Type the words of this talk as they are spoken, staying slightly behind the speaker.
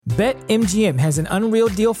BetMGM has an unreal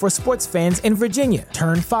deal for sports fans in Virginia.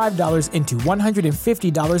 Turn $5 into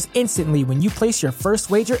 $150 instantly when you place your first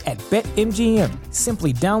wager at BetMGM.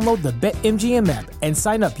 Simply download the BetMGM app and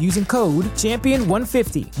sign up using code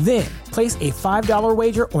Champion150. Then, place a $5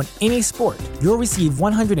 wager on any sport. You'll receive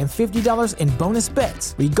 $150 in bonus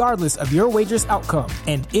bets, regardless of your wager's outcome.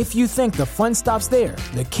 And if you think the fun stops there,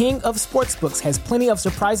 the King of Sportsbooks has plenty of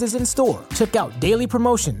surprises in store. Check out daily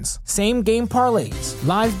promotions, same-game parlays,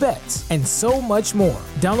 live bets, and so much more.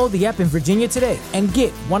 Download the app in Virginia today and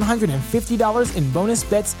get $150 in bonus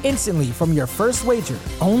bets instantly from your first wager.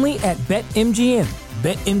 Only at BetMGM.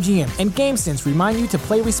 BetMGM and GameSense remind you to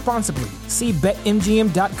play responsibly. See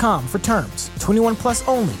BetMGM.com for terms. 21 plus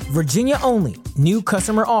only. Virginia only. New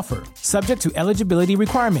customer offer. Subject to eligibility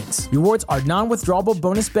requirements. Rewards are non-withdrawable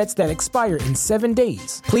bonus bets that expire in 7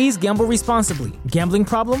 days. Please gamble responsibly. Gambling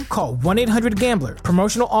problem? Call 1-800-GAMBLER.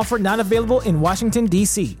 Promotional offer not available in Washington,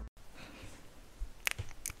 D.C.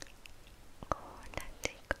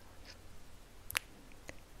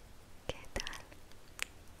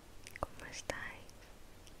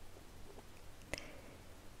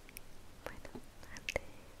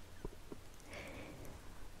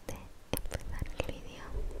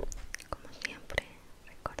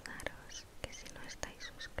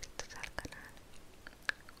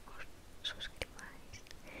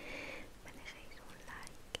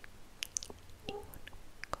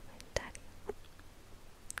 comentario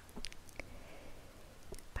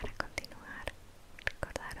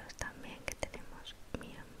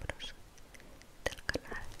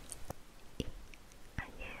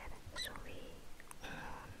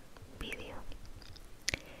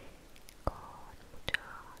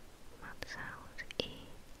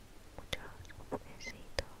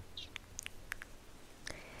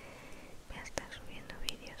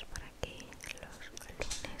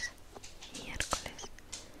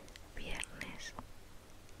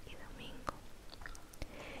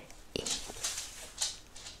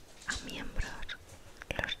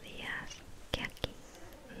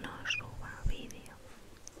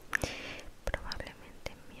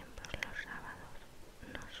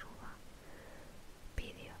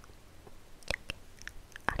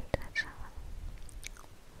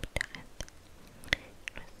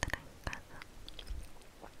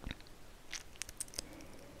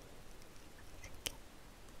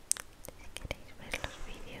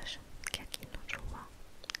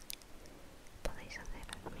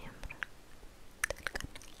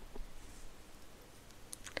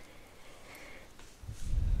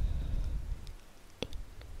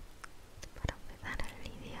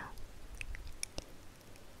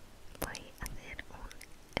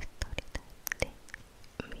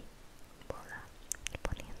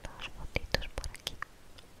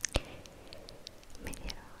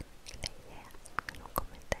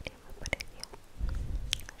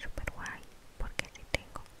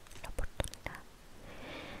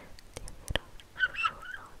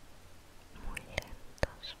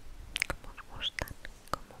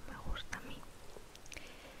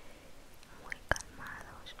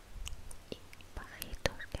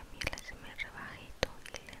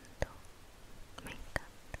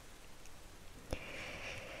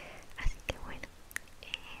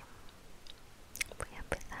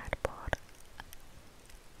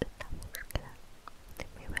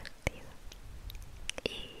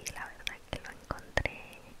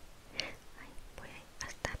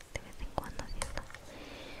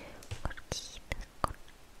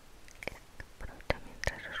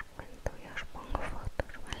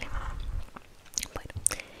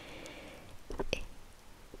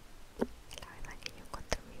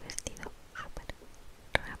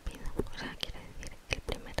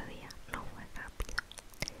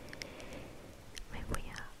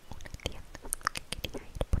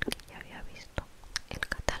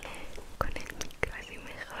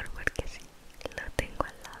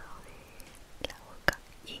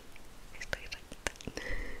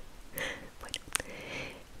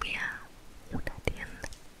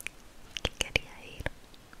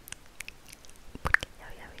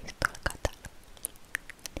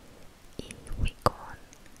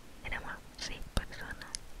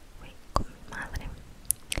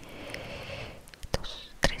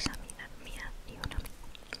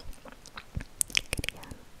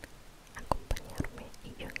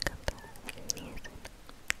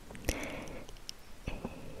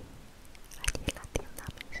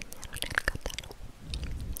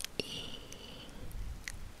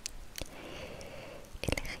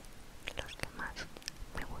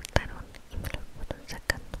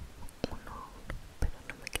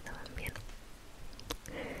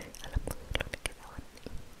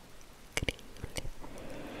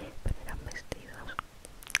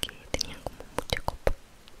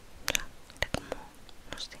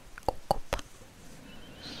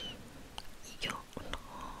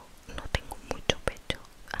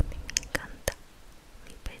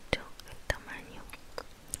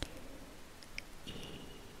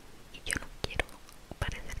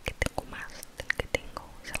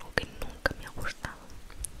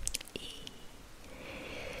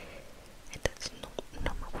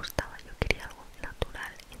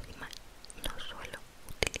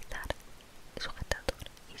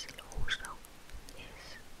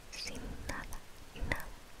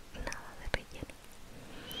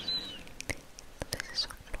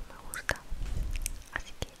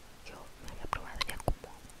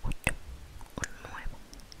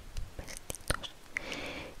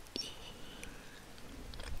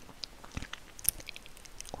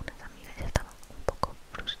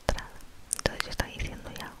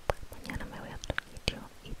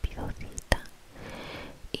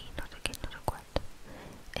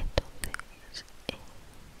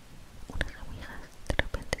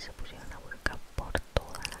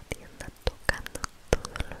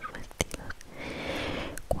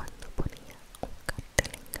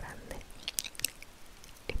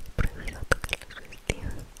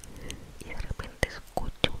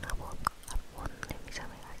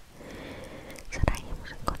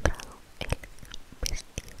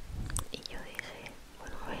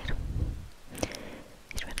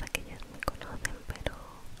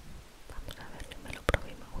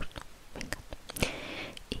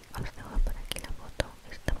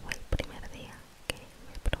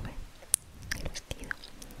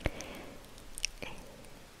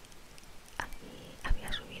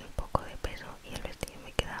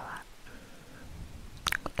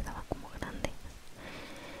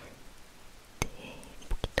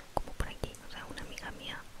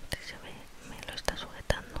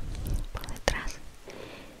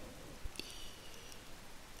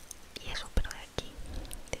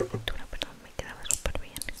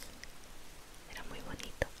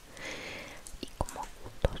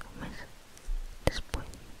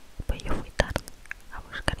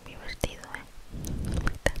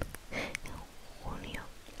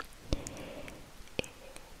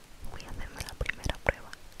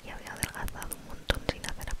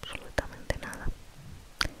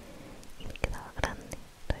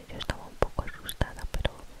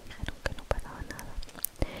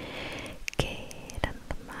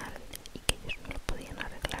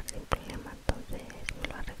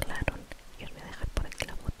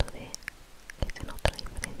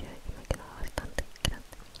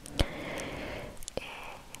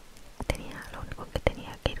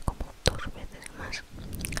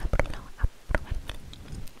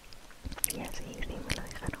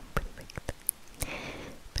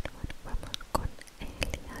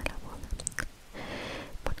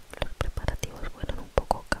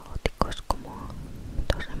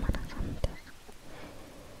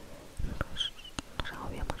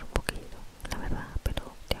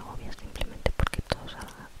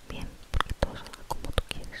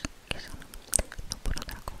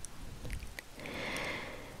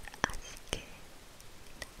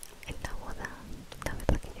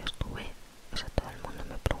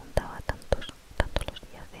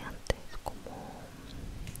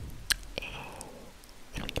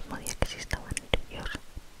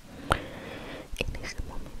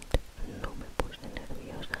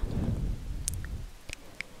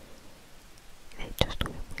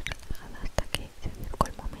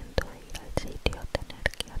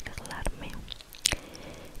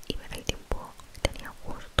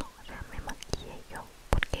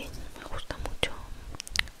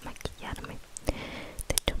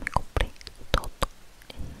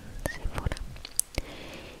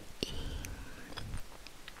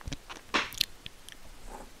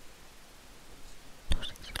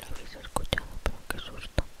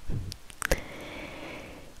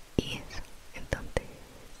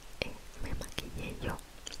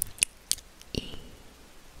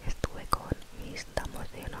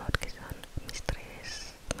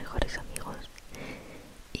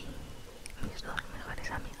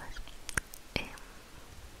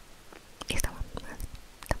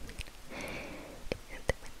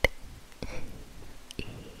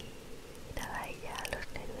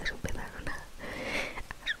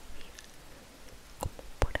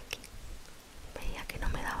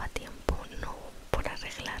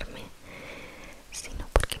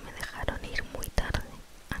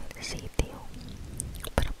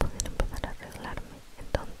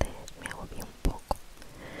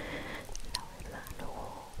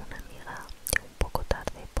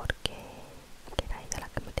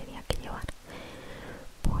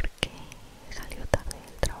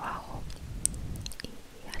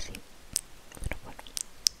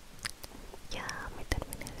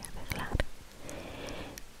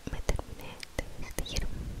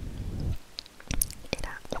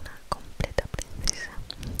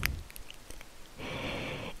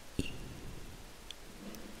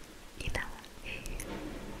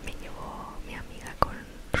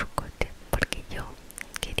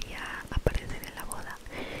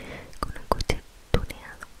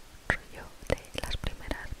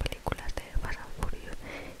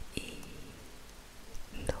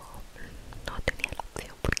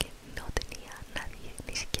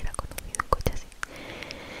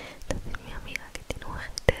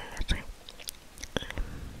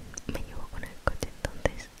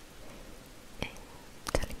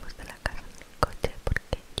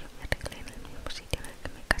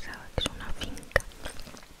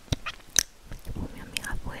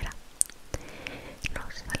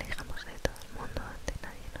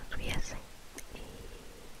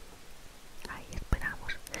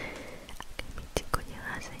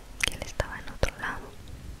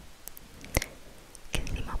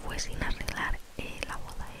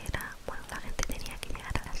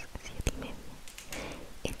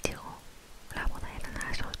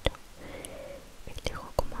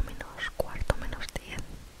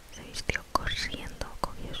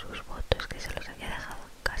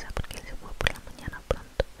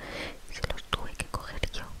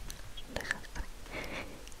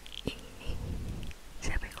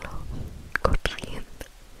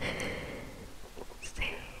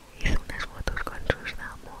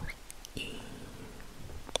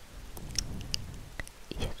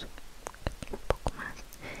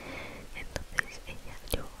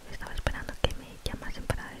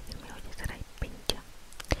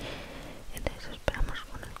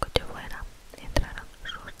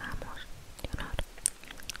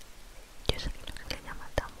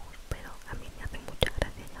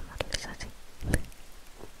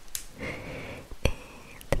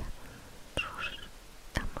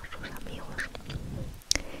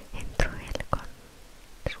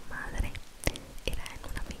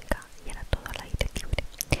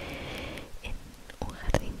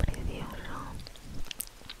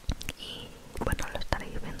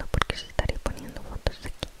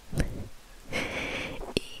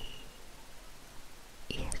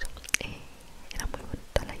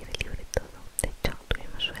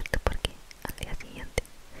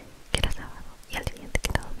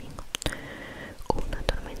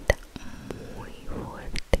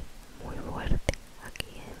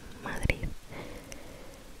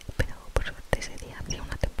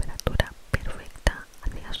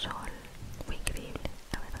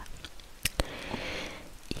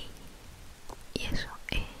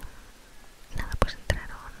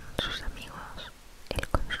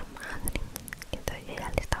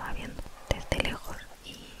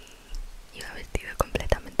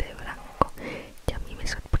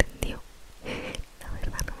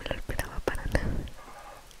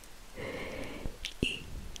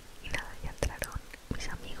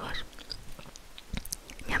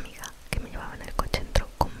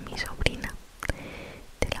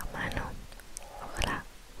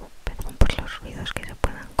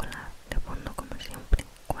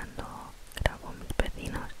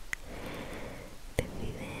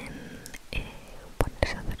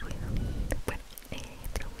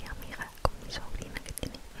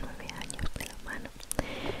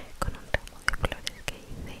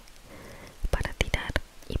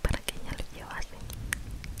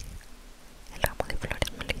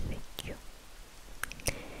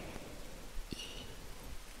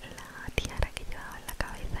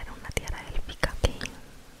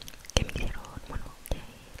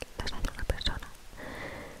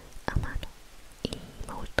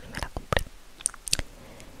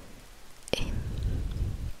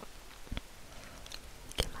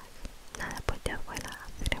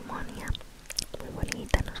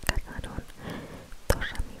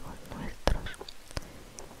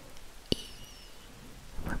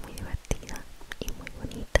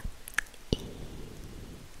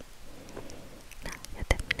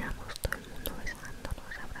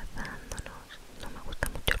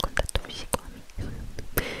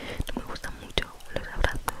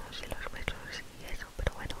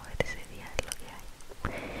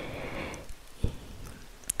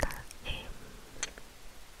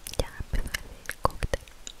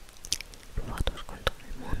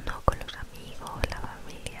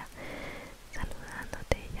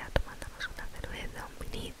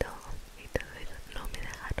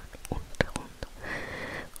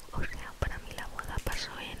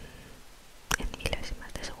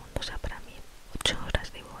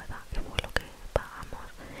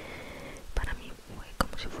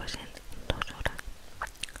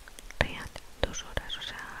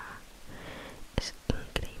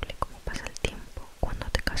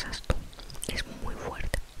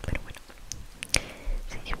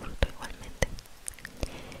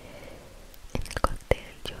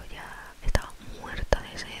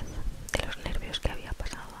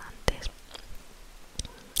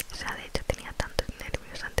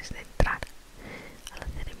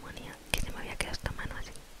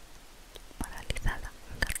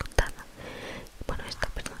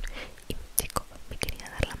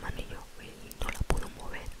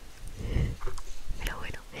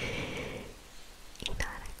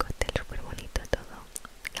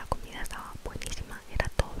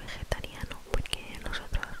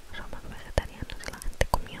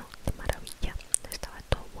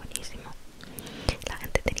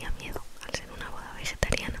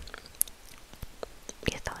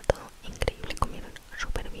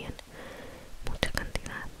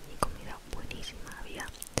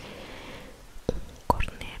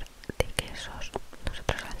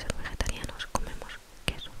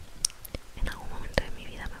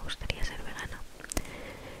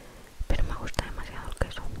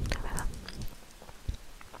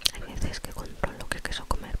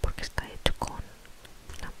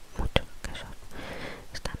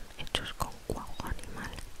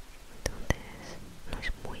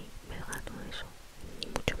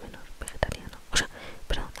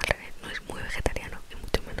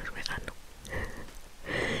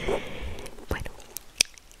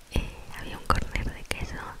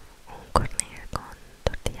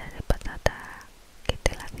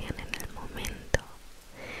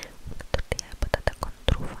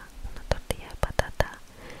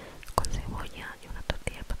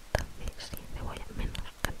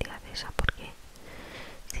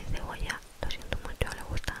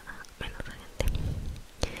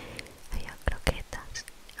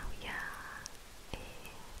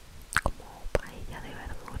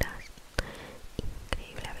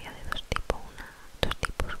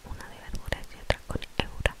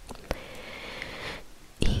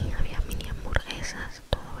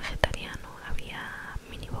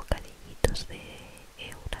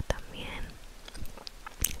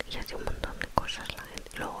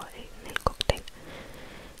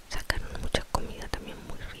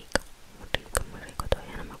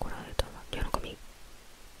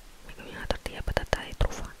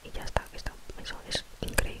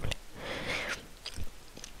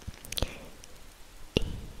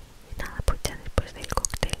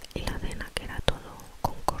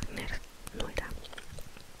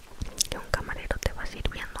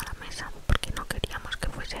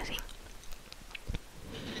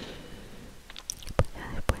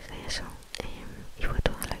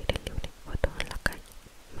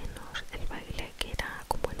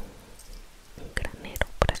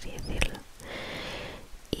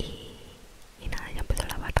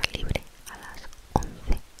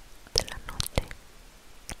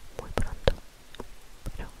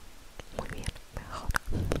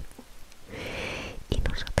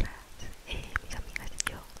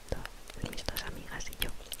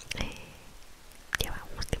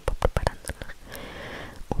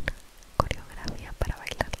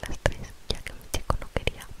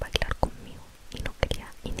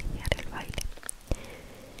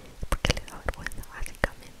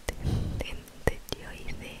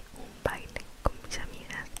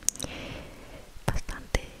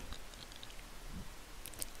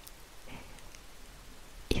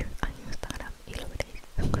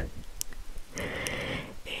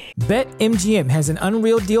BetMGM has an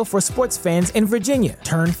unreal deal for sports fans in Virginia.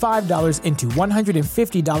 Turn $5 into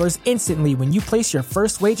 $150 instantly when you place your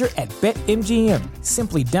first wager at BetMGM.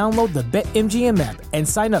 Simply download the BetMGM app and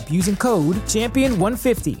sign up using code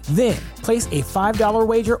Champion150. Then, place a $5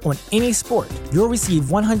 wager on any sport. You'll receive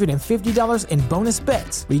 $150 in bonus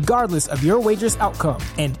bets, regardless of your wager's outcome.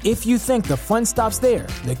 And if you think the fun stops there,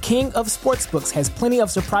 the King of Sportsbooks has plenty of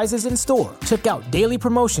surprises in store. Check out daily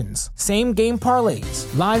promotions, same-game parlays,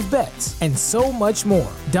 live bets, and so much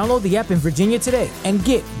more. Download the app in Virginia today and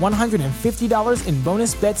get $150 in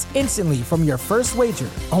bonus bets instantly from your first wager.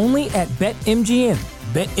 Only at BetMGM.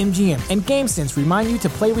 BetMGM and GameSense remind you to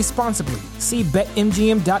play responsibly. See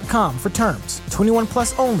BetMGM.com for terms. 21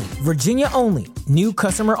 plus only. Virginia only. New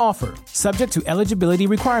customer offer. Subject to eligibility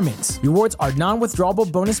requirements. Rewards are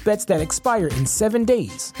non-withdrawable bonus bets that expire in 7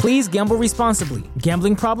 days. Please gamble responsibly.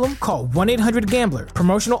 Gambling problem? Call 1-800-GAMBLER.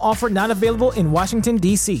 Promotional offer not available in Washington,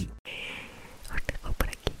 D.C. Os tengo por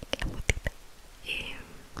aquí la fotita.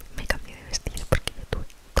 Me cambié de vestido porque yo tuve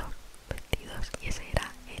dos vestidos y ese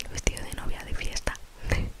era el vestido de novia de fiesta.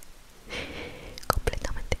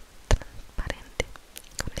 Completamente transparente.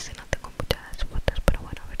 Con ese no tengo muchas fotos, pero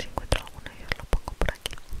bueno, a ver si encuentro alguna y os lo pongo por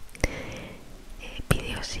aquí.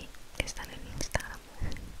 Vídeos sí, que están en Instagram.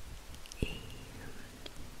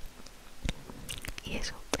 Y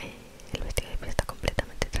eso, el vestido de fiesta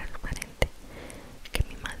completamente transparente, que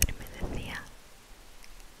mi madre me decía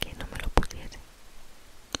que no me lo pusiese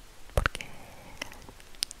porque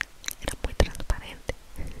era muy transparente,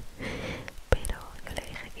 pero yo le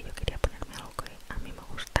dije que yo quería ponerme algo que a mí me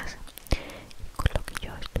gustase, con lo que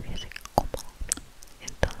yo estuviese cómodo.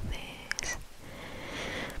 Entonces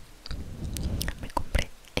me compré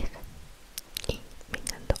ese y me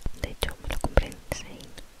encantó. De hecho me lo compré en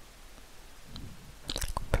Shein.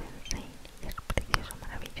 Y es precioso,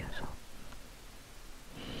 maravilloso,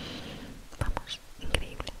 vamos,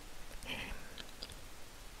 increíble.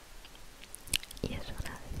 Y eso,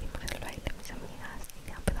 nada, hicimos el baile mis amigas y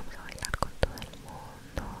ya empezamos a bailar con todo el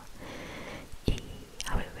mundo y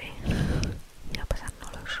a beber y a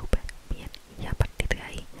pasárnoslo súper bien. Y a partir de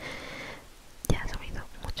ahí ya se me hizo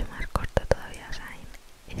mucho más corto todavía, o sea,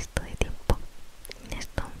 en esto de tiempo, en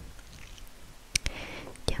esto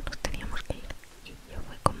ya nos teníamos que ir y yo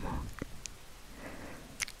fue como,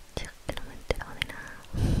 yo que no me he enterado de nada,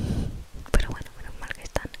 pero bueno, menos mal que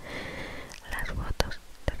están las fotos,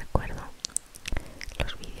 te recuerdo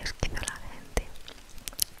los vídeos que hizo la gente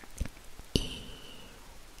y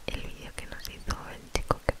el vídeo que nos hizo el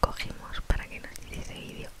chico que cogimos para que nos hiciese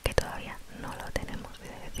vídeo, que todavía no lo tenemos, de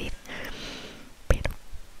decir, pero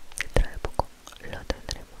dentro de poco lo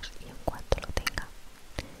tendremos y en cuanto lo tenga,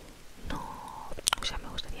 no, o sea, me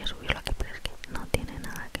gustaría subirlo aquí, pero es que no tiene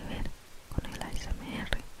nada que ver con el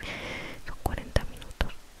ASMR, son 40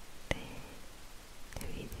 minutos de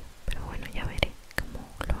vídeo, pero bueno, ya veré cómo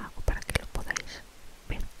lo hago para que lo podáis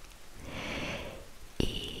ver.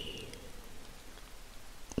 Y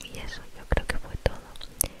eso, yo creo que fue todo.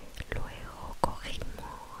 Luego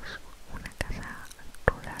cogimos una casa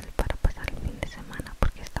rural para pasar el fin de semana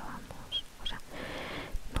porque estábamos, o sea,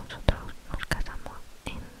 nosotros nos casamos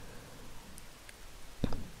en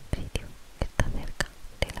un sitio que está cerca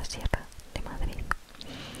de la Sierra de Madrid,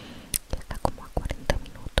 que está como a 40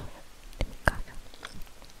 minutos de mi casa.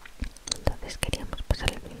 Entonces queríamos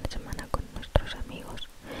pasar el fin de semana con nuestros amigos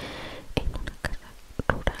en una casa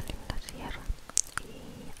rural en la sierra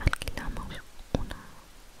y alquilamos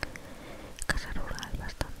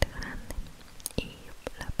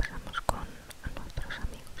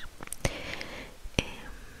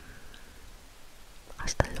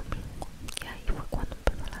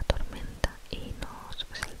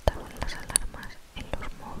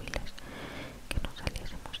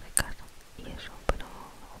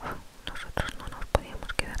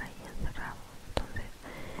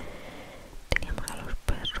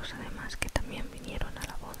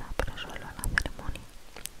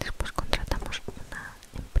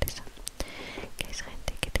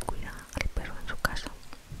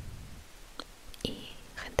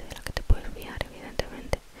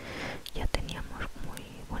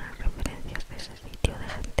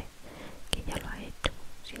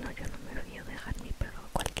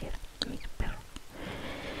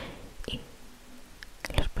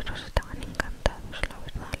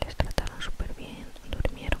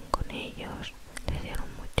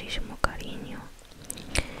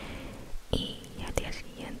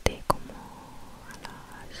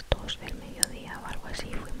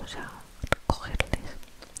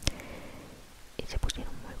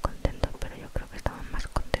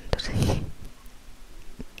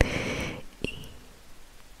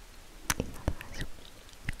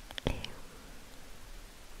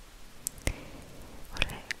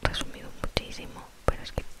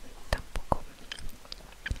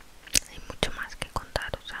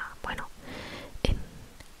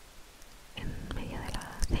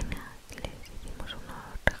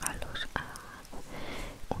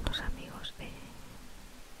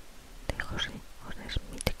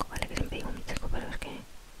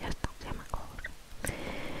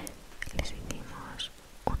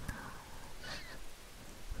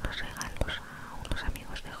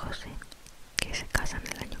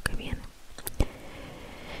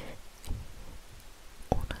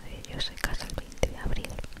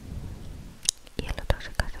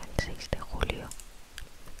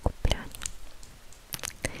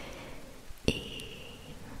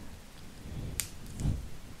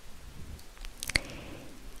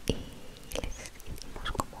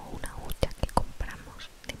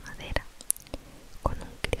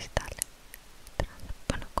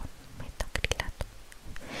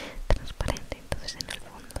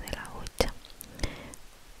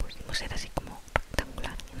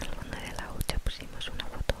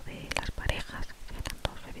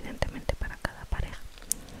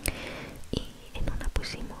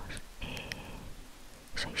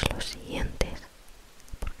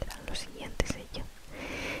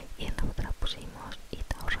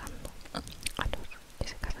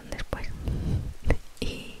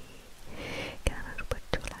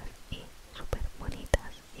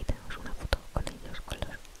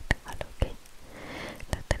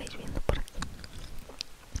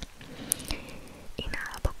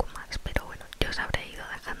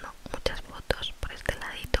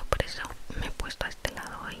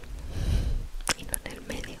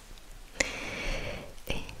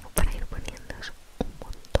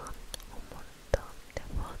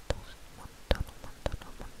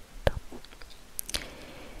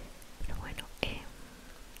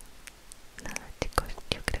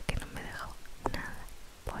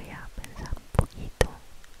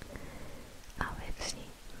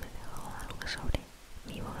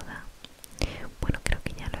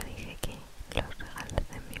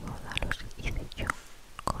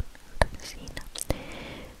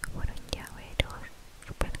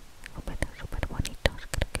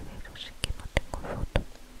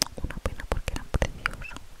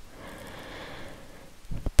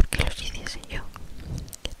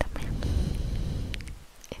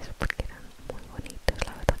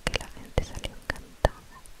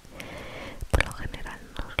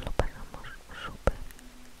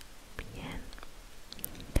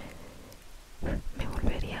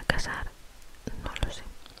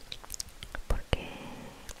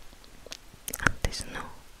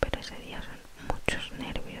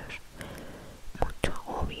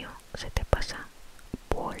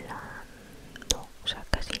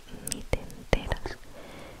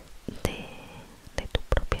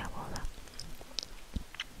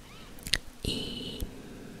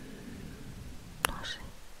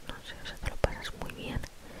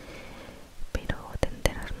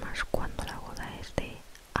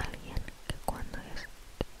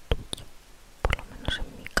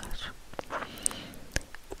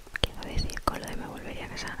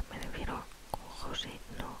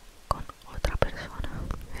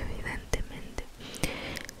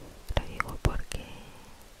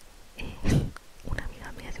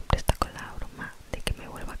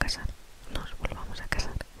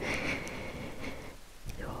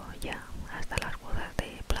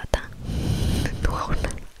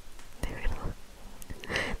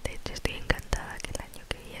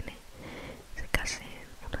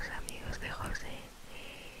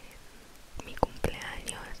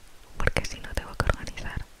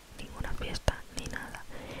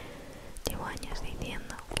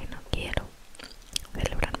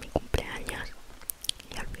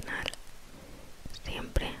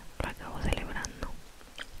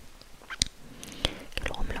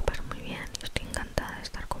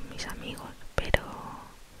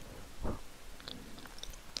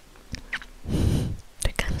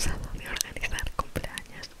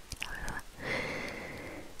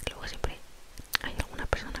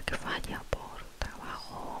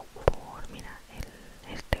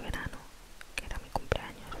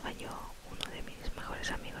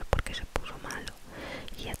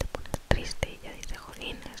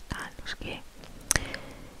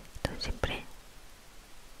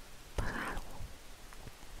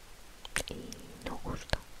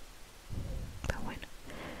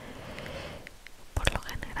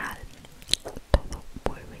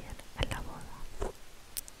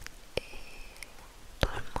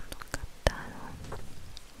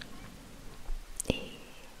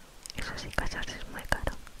casarse es muy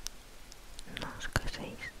caro. No os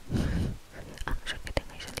caséis, a no ser que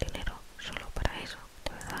tengáis el dinero solo para eso,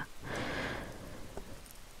 de verdad.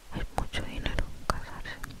 Es mucho dinero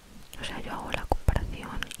casarse. O sea, yo hago la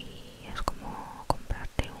comparación y es como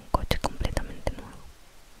comprarte un coche completamente nuevo,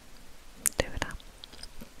 de verdad.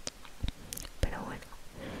 Pero bueno,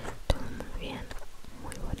 todo muy bien,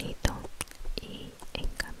 muy bonito y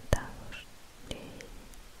encantados de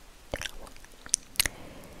la boda.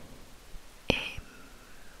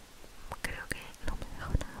 Creo que no me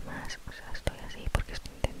dejo nada más, o sea, estoy así porque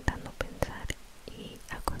estoy intentando pensar y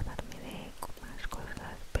acordarme de más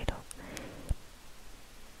cosas, pero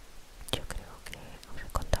yo creo que os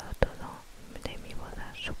he contado todo de mi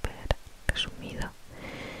boda súper resumido.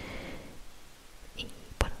 Y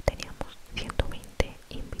bueno, teníamos 120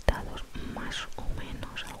 invitados más o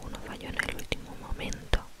menos, alguno falló en el último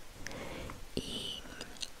momento y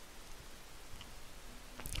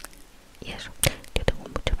eso. Yo tengo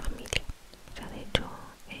mucha familia, o sea, de hecho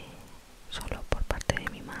solo por parte de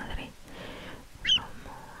mi madre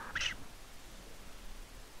somos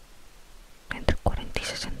entre 40 y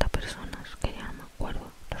 60 personas, que ya no me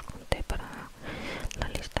acuerdo, los conté para la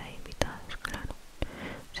lista de invitados, claro.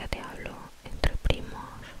 O sea, te hablo entre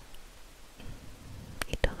primos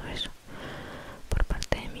y todo eso. Por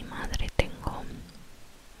parte de mi madre tengo,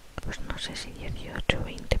 pues no sé si 18 o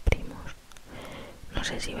 20 primos, no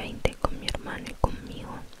sé si 20 con mi hermano y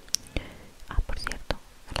conmigo. Ah, por cierto,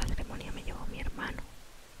 a la ceremonia me llevó mi hermano.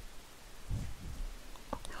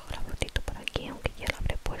 Os dejo la fotito por aquí, aunque ya la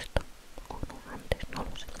habré puesto o no antes, no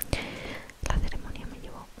lo sé. La ceremonia me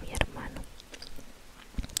llevó mi hermano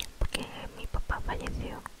porque mi papá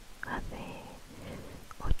falleció hace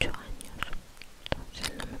 8 años, entonces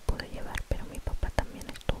él no me pudo llevar, pero mi papá también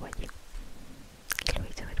estuvo allí y lo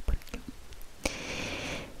hice ver por aquí.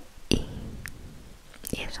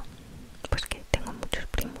 Y eso, pues que tengo muchos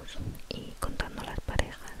primos y contando las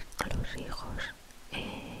parejas, los hijos,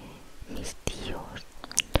 mis tíos,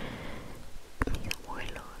 mis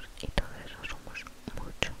abuelos y todo eso, somos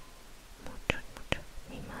muchos, muchos, muchos.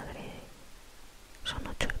 Mi madre, son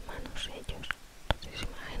 8 hermanos ellos, entonces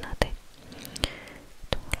imagínate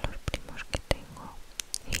todos los primos que tengo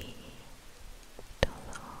y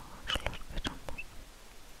todos los que somos.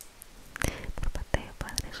 Por parte de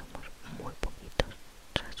padre somos muy poquitos,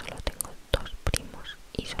 o sea, solo tengo 2 primos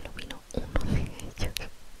y solo vino uno de ellos.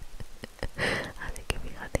 Así que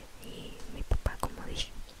fíjate, y mi papá, como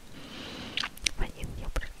dije, falleció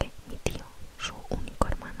porque mi tío, su único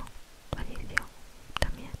hermano, falleció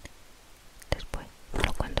también después.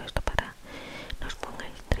 No cuento esto para no os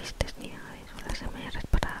pongáis tristes ni nada de eso, las MR es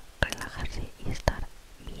para relajarse y estar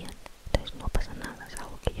bien, entonces no pasa nada, es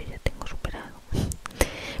algo que yo ya tengo superado.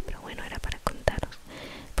 Pero bueno, era para contaros.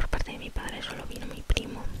 Por parte de mi padre solo vino mi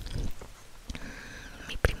primo.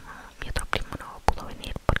 Mi otro primo no pudo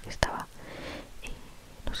venir porque estaba,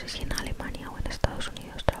 no sé si en Alemania o en Estados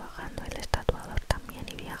Unidos trabajando. Él es tatuador también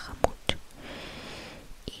y viaja mucho.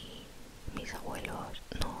 Y mis abuelos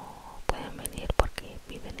no pueden venir porque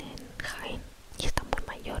viven en Jaén y están muy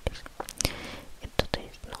mayores,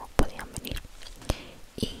 entonces no podían venir.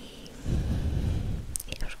 Y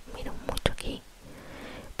ellos miran mucho aquí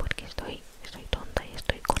porque estoy tonta y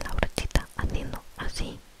estoy con la brochita haciendo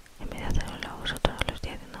así en vez de hacerlo a vosotros. Lo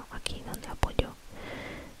estoy haciendo aquí donde apoyo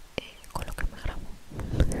con lo que me grabo.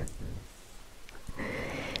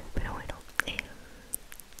 Pero bueno,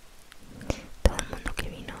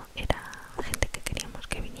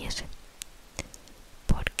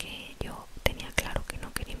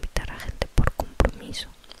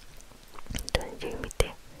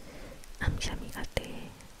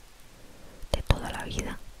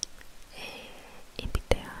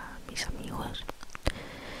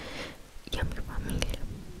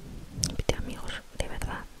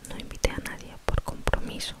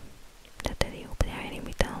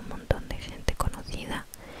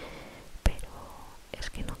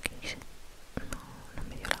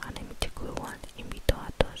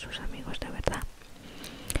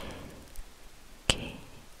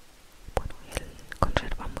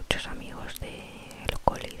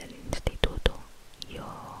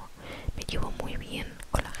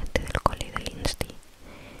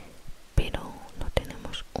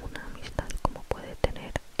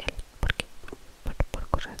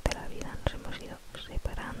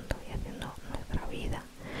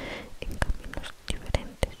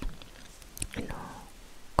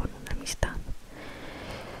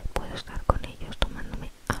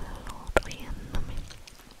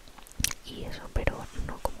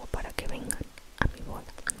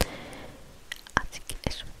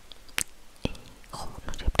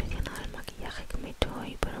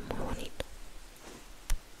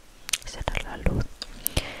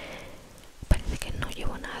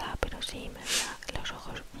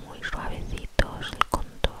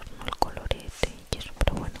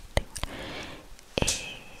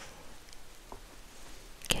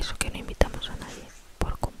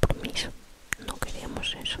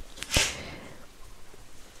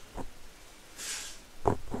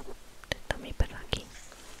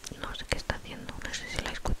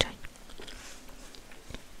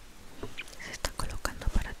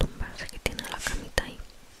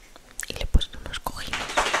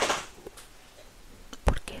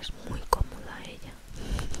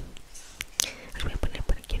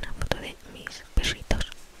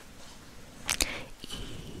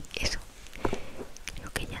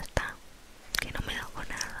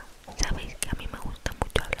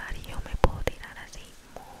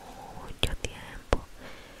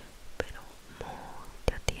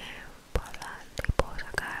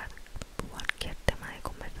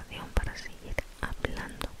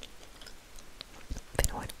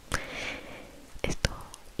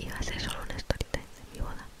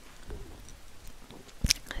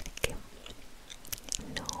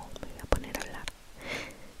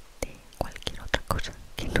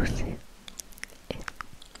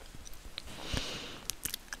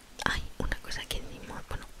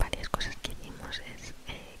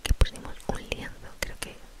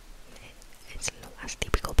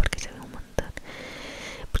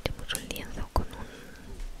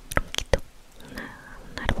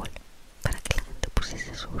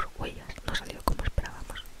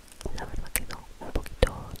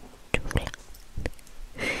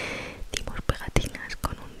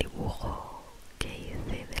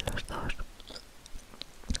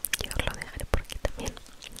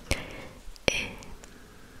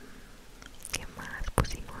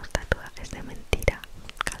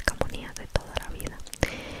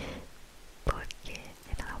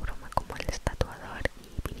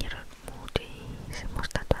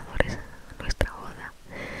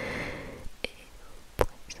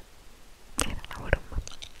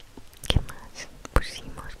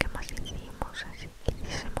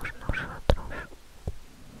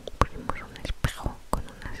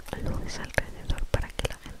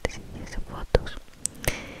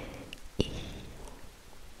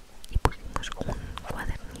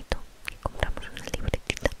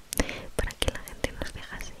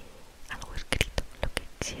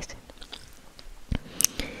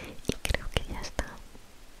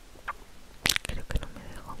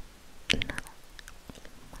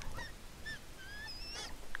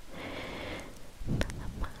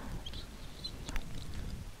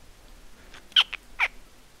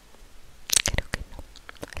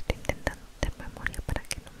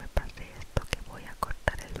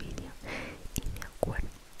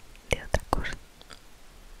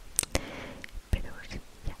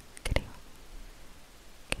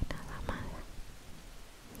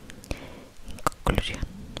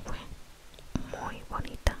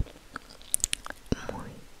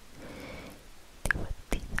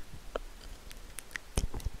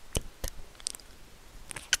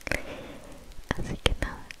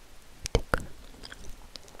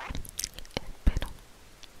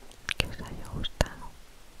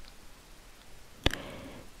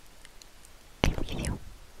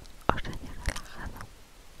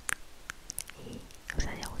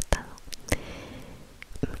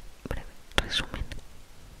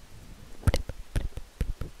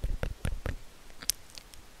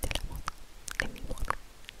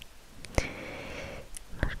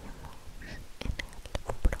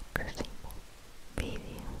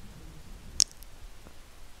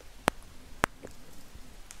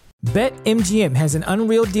 BetMGM has an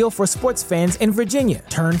unreal deal for sports fans in Virginia.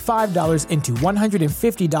 Turn $5 into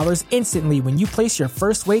 $150 instantly when you place your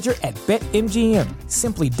first wager at BetMGM.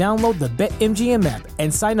 Simply download the BetMGM app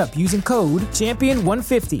and sign up using code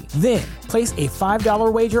Champion150. Then, place a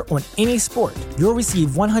 $5 wager on any sport. You'll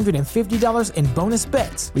receive $150 in bonus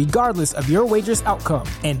bets, regardless of your wager's outcome.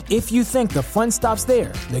 And if you think the fun stops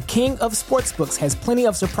there, the king of sportsbooks has plenty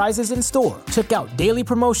of surprises in store. Check out daily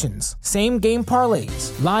promotions, same-game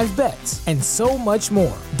parlays, live bets, and so much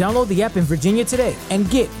more. Download the app in Virginia today and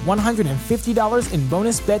get $150 in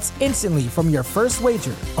bonus bets instantly from your first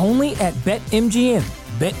wager. Only at BetMGM.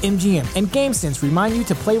 BetMGM and GameSense remind you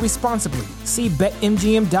to play responsibly. See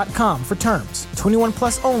BetMGM.com for terms. 21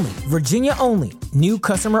 plus only. Virginia only. New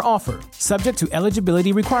customer offer. Subject to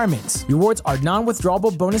eligibility requirements. Rewards are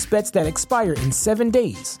non-withdrawable bonus bets that expire in 7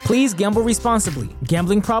 days. Please gamble responsibly.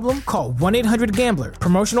 Gambling problem? Call 1-800-GAMBLER.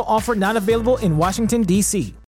 Promotional offer not available in Washington, D.C.